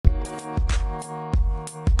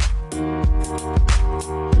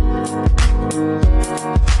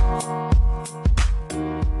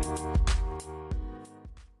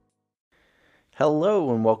Hello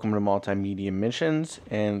and welcome to Multimedia Missions,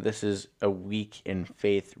 and this is a week in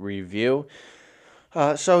faith review.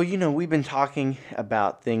 We've been talking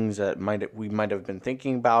about things that we might have been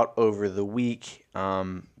thinking about over the week,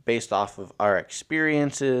 based off of our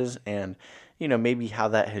experiences, and maybe how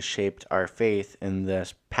that has shaped our faith in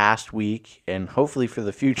this past week, and hopefully for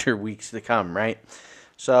the future weeks to come. Right.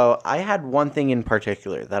 So I had one thing in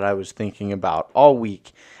particular that I was thinking about all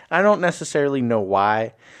week. I don't necessarily know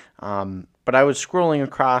why. But I was scrolling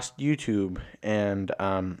across YouTube and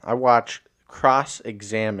I watched The Cross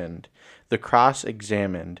Examined.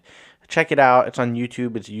 Check it out. It's on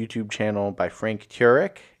YouTube. It's a YouTube channel by Frank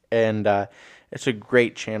Turek. And it's a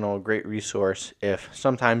great channel, a great resource. If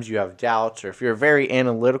sometimes you have doubts or if you're a very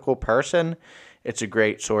analytical person, it's a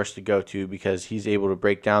great source to go to because he's able to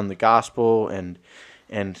break down the gospel and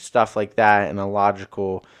stuff like that in a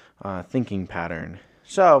logical thinking pattern.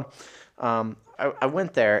 So, I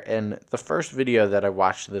went there, and the first video that I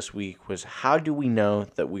watched this week was how do we know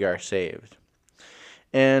that we are saved?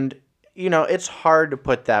 And, it's hard to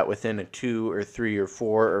put that within a 2 or 3 or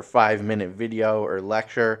 4 or 5 minute video or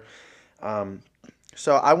lecture.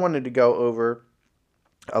 So I wanted to go over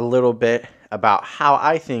a little bit about how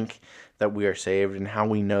I think that we are saved and how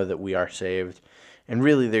we know that we are saved. And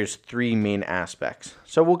really, there's 3 main aspects.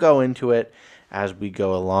 So we'll go into it as we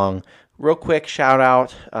go along. Real quick shout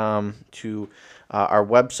out to our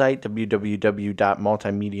website,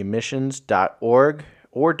 www.multimediamissions.org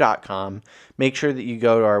or .com. Make sure that you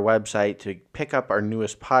go to our website to pick up our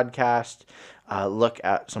newest podcast, look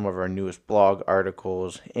at some of our newest blog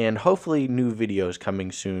articles, and hopefully new videos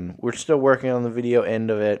coming soon. We're still working on the video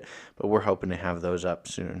end of it, but we're hoping to have those up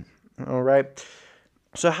soon. All right.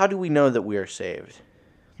 So how do we know that we are saved?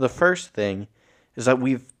 The first thing is that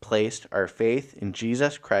we've placed our faith in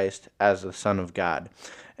Jesus Christ as the Son of God.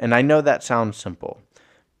 And I know that sounds simple,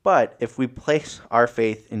 but if we place our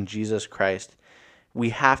faith in Jesus Christ, we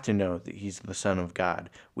have to know that he's the Son of God.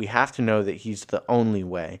 We have to know that he's the only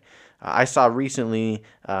way. I saw recently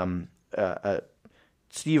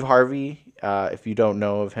Steve Harvey, if you don't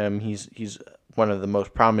know of him, he's one of the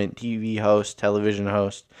most prominent television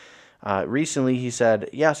hosts. Recently, he said,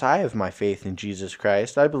 yes, I have my faith in Jesus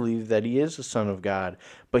Christ. I believe that he is the Son of God,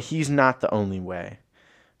 but he's not the only way.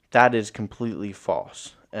 That is completely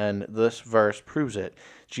false, and this verse proves it.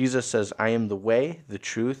 Jesus says, I am the way, the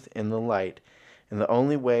truth, and the light, and the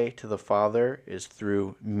only way to the Father is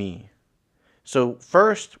through me. So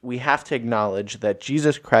first, we have to acknowledge that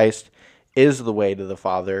Jesus Christ is the way to the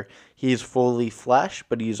Father. He is fully flesh,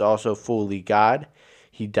 but he is also fully God.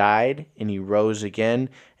 He died and he rose again,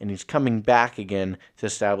 and he's coming back again to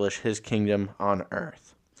establish his kingdom on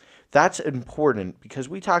earth. That's important because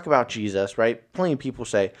we talk about Jesus, right? Plenty of people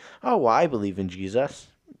say, oh, well, I believe in Jesus.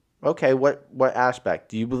 Okay, what aspect?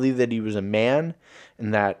 Do you believe that he was a man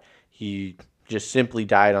and that he just simply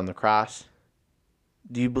died on the cross?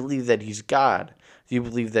 Do you believe that he's God? Do you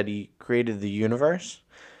believe that he created the universe?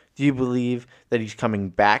 Do you believe that he's coming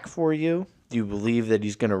back for you? Do you believe that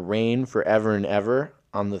he's going to reign forever and ever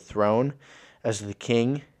on the throne as the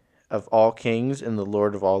King of all kings and the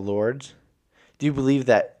Lord of all lords? Do you believe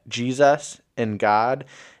that Jesus and God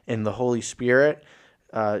and the Holy Spirit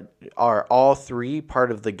are all 3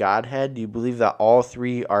 part of the Godhead? Do you believe that all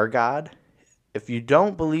 3 are God? If you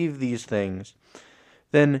don't believe these things,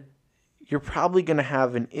 then you're probably going to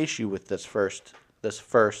have an issue with this first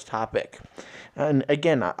topic. And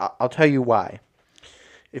again, I'll tell you why.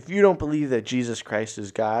 If you don't believe that Jesus Christ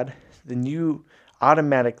is God, then you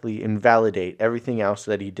automatically invalidate everything else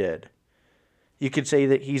that he did. You could say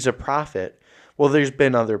that he's a prophet. Well, there's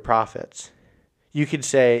been other prophets. You could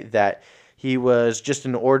say that he was just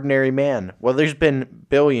an ordinary man. Well, there's been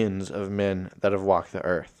billions of men that have walked the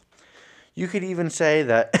earth. You could even say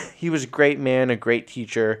that he was a great man, a great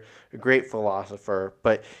teacher, a great philosopher,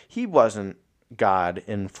 but he wasn't God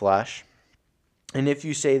in flesh. And if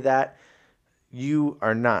you say that, you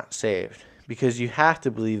are not saved, because you have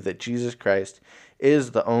to believe that Jesus Christ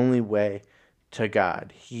is the only way to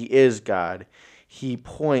God. He is God. He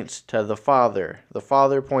points to the Father. The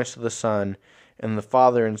Father points to the Son, and the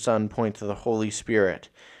Father and Son point to the Holy Spirit.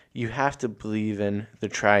 You have to believe in the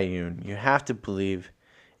triune. You have to believe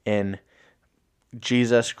in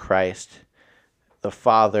Jesus Christ, the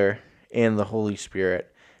Father, and the Holy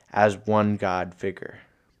Spirit as one God figure.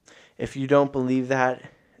 If you don't believe that,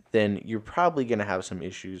 then you're probably going to have some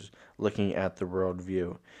issues looking at the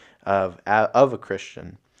worldview of a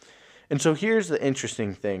Christian. And so here's the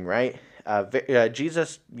interesting thing, right?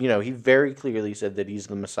 Jesus, he very clearly said that he's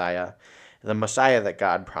the Messiah that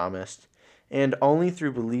God promised. And only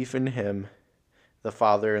through belief in him, the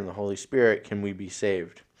Father and the Holy Spirit, can we be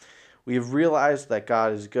saved. We have realized that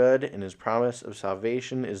God is good and his promise of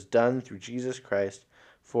salvation is done through Jesus Christ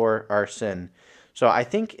for our sin. So I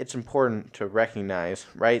think it's important to recognize,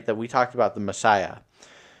 right, that we talked about the Messiah.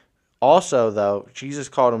 Also, though, Jesus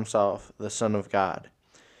called himself the Son of God.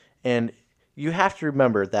 And you have to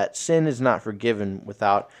remember that sin is not forgiven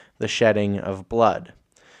without the shedding of blood.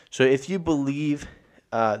 So if you believe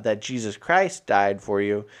that Jesus Christ died for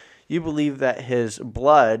you, you believe that his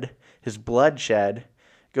bloodshed,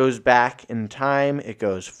 goes back in time, it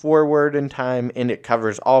goes forward in time, and it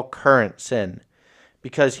covers all current sin.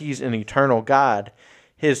 Because he's an eternal God,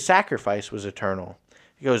 his sacrifice was eternal.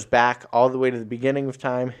 It goes back all the way to the beginning of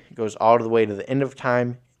time, it goes all the way to the end of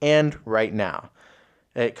time, and right now.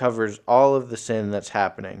 It covers all of the sin that's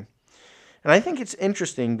happening. And I think it's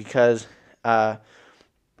interesting because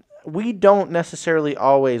we don't necessarily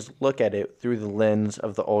always look at it through the lens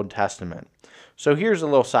of the Old Testament. So here's a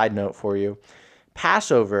little side note for you.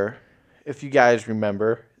 Passover, if you guys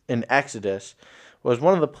remember, in Exodus, was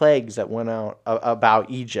one of the plagues that went out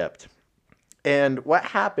about Egypt. And what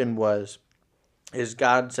happened is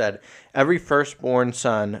God said, every firstborn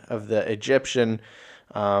son of the Egyptian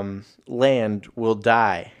land will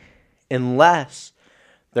die unless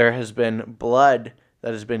there has been blood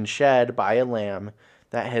that has been shed by a lamb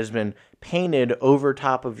that has been painted over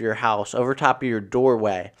top of your house, over top of your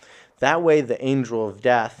doorway. That way the angel of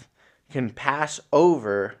death can pass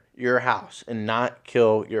over your house and not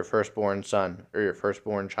kill your firstborn son or your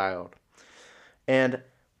firstborn child. And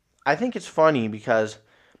I think it's funny because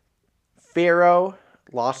Pharaoh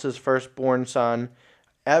lost his firstborn son.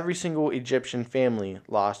 Every single Egyptian family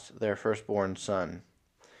lost their firstborn son.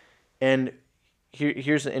 And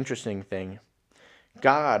here's the interesting thing.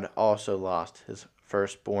 God also lost his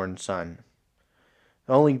firstborn son.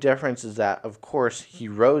 The only difference is that, of course, he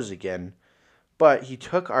rose again, but he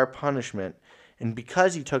took our punishment. And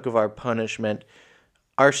because he took of our punishment,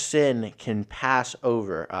 our sin can pass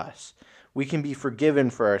over us. We can be forgiven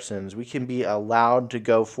for our sins. We can be allowed to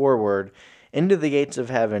go forward into the gates of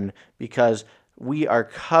heaven because we are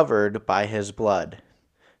covered by his blood.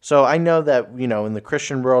 So I know that, in the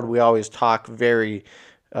Christian world, we always talk very,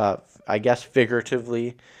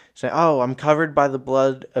 figuratively, say, oh, I'm covered by the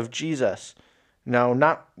blood of Jesus. No,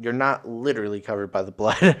 you're not literally covered by the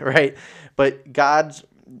blood, right? But God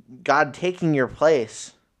taking your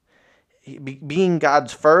place, being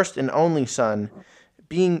God's first and only son,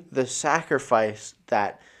 being the sacrifice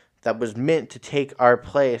that was meant to take our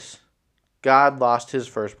place, God lost his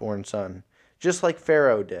firstborn son, just like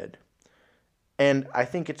Pharaoh did. And I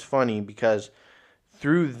think it's funny because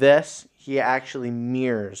through this, he actually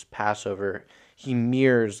mirrors Passover. He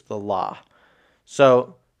mirrors the law.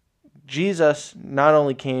 So Jesus not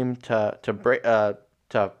only came to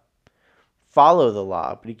follow the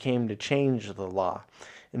law, but he came to change the law.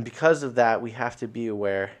 And because of that, we have to be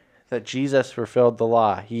aware that Jesus fulfilled the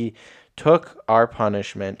law. He took our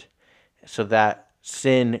punishment so that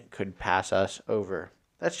sin could pass us over.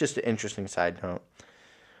 That's just an interesting side note.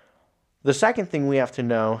 The second thing we have to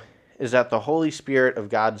know is that the Holy Spirit of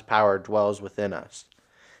God's power dwells within us.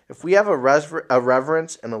 If we have a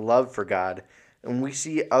reverence and a love for God, and we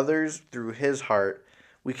see others through his heart,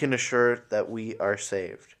 we can assure that we are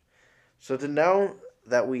saved. So to know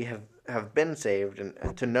that we have been saved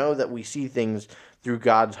and to know that we see things through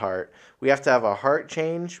God's heart, we have to have a heart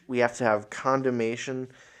change, we have to have condemnation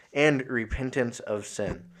and repentance of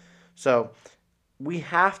sin. So we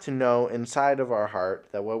have to know inside of our heart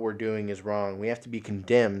that what we're doing is wrong. We have to be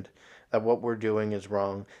condemned that what we're doing is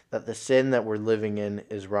wrong, that the sin that we're living in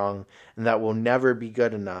is wrong, and that will never be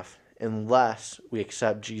good enough unless we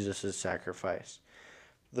accept Jesus' sacrifice.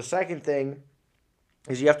 The second thing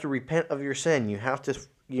is you have to repent of your sin. You have to,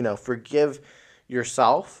 forgive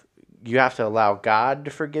yourself. You have to allow God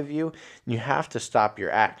to forgive you. And you have to stop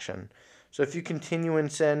your action. So if you continue in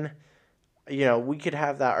sin, we could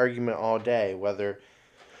have that argument all day, whether,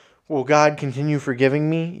 will God continue forgiving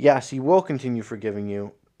me? Yes, he will continue forgiving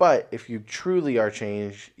you. But if you truly are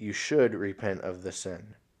changed, you should repent of the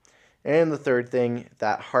sin. And the third thing,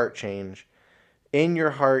 that heart change. In your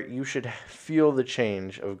heart, you should feel the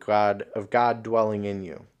change of God dwelling in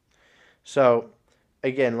you. So,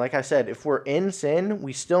 again, like I said, if we're in sin,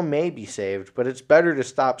 we still may be saved, but it's better to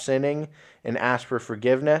stop sinning and ask for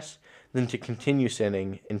forgiveness than to continue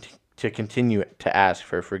sinning and to continue to ask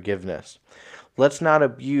for forgiveness. Let's not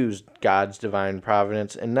abuse God's divine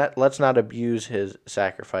providence, and let's not abuse his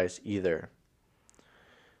sacrifice either.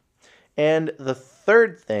 And the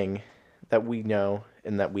third thing that we know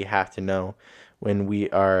and that we have to know when we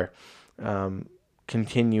are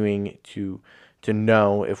continuing to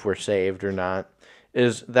know if we're saved or not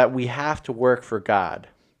is that we have to work for God.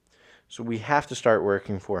 So we have to start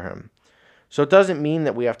working for him. So it doesn't mean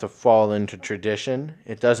that we have to fall into tradition.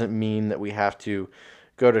 It doesn't mean that we have to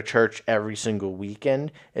go to church every single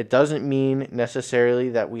weekend. It doesn't mean necessarily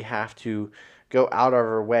that we have to go out of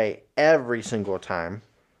our way every single time,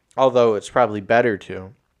 although it's probably better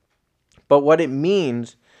to. But what it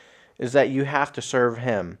means is that you have to serve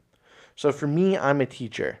him. So for me, I'm a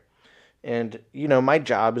teacher. And my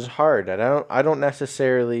job is hard. I don't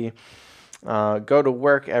necessarily go to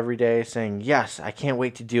work every day saying, yes, I can't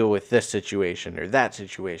wait to deal with this situation or that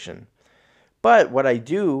situation. But what I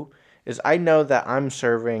do is I know that I'm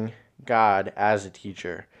serving God as a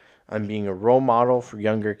teacher. I'm being a role model for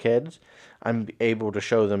younger kids. I'm able to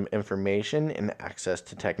show them information and access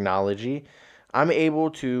to technology. I'm able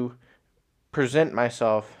to present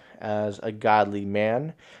myself as a godly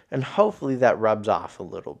man, and hopefully that rubs off a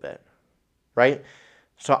little bit, right?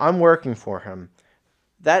 So I'm working for him.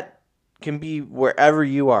 That can be wherever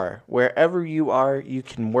you are. Wherever you are, you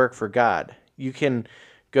can work for God. You can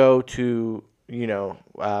go to,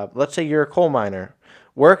 let's say you're a coal miner.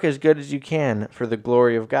 Work as good as you can for the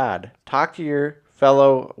glory of God. Talk to your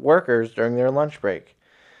fellow workers during their lunch break.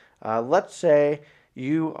 Let's say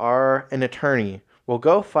you are an attorney. Well,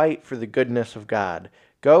 go fight for the goodness of God.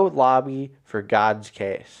 Go lobby for God's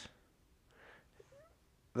case.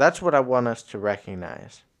 That's what I want us to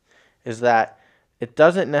recognize, is that it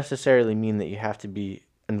doesn't necessarily mean that you have to be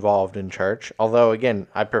involved in church, although, again,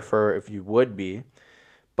 I prefer if you would be,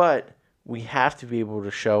 but we have to be able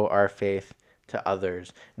to show our faith to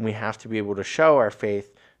others, and we have to be able to show our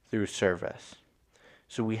faith through service.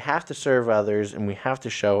 So we have to serve others, and we have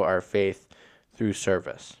to show our faith through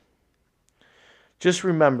service. Just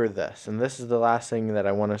remember this, and this is the last thing that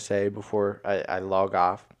I want to say before I log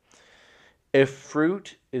off. If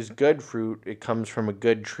fruit is good fruit, it comes from a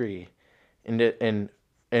good tree. And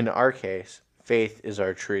in our case, faith is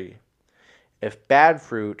our tree. If bad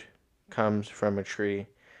fruit comes from a tree,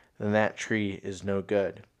 then that tree is no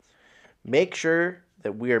good. Make sure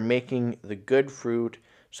that we are making the good fruit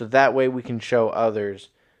so that way we can show others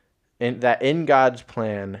that in God's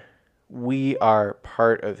plan, we are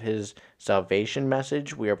part of his salvation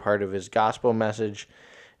message, we are part of his gospel message,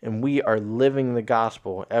 and we are living the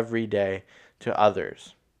gospel every day to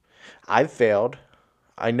others. I've failed.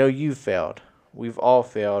 I know you've failed. We've all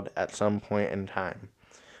failed at some point in time.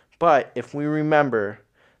 But if we remember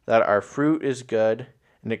that our fruit is good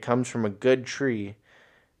and it comes from a good tree,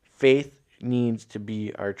 faith needs to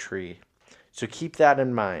be our tree. So keep that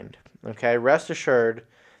in mind. Okay? Rest assured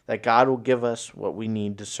that God will give us what we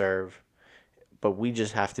need to serve, but we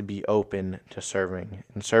just have to be open to serving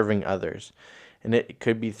and serving others. And it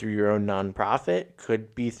could be through your own nonprofit,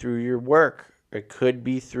 could be through your work, it could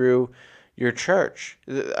be through your church.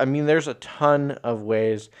 I mean, there's a ton of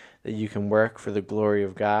ways that you can work for the glory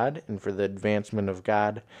of God and for the advancement of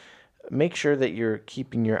God. Make sure that you're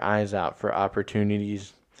keeping your eyes out for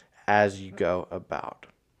opportunities as you go about.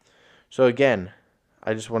 So again,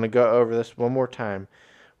 I just want to go over this one more time.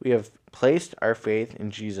 We have placed our faith in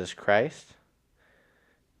Jesus Christ.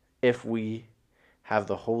 If we have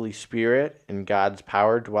the Holy Spirit and God's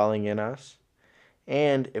power dwelling in us,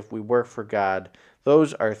 and if we work for God,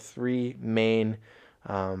 those are three main,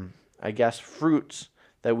 fruits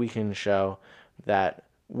that we can show that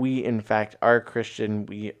we, in fact, are Christian,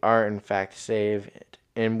 we are, in fact, saved,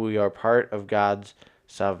 and we are part of God's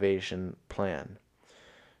salvation plan.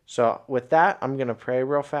 So with that, I'm going to pray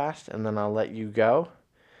real fast, and then I'll let you go.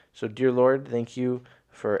 So, dear Lord, thank you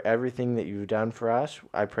for everything that you've done for us.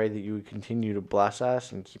 I pray that you would continue to bless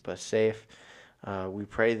us and keep us safe. We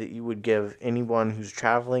pray that you would give anyone who's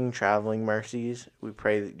traveling mercies. We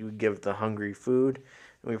pray that you would give the hungry food.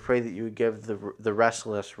 And we pray that you would give the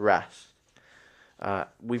restless rest.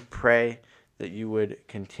 We pray that you would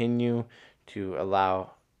continue to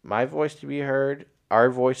allow my voice to be heard, our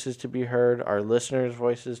voices to be heard, our listeners'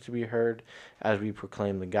 voices to be heard as we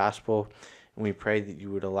proclaim the gospel. And we pray that you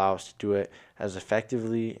would allow us to do it as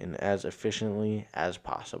effectively and as efficiently as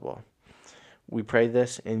possible. We pray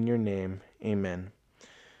this in your name. Amen.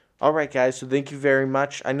 All right, guys, so thank you very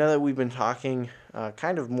much. I know that we've been talking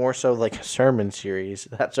kind of more so like a sermon series.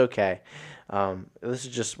 That's okay. This is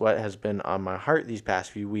just what has been on my heart these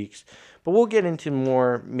past few weeks. But we'll get into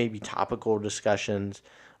more maybe topical discussions,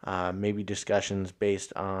 maybe discussions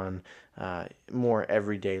based on more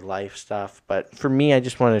everyday life stuff. But for me, I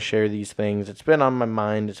just want to share these things. It's been on my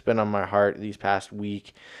mind. It's been on my heart these past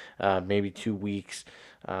week, maybe 2 weeks.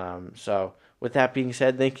 So with that being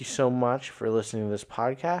said, thank you so much for listening to this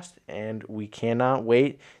podcast, and we cannot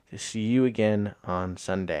wait to see you again on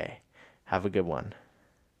Sunday. Have a good one.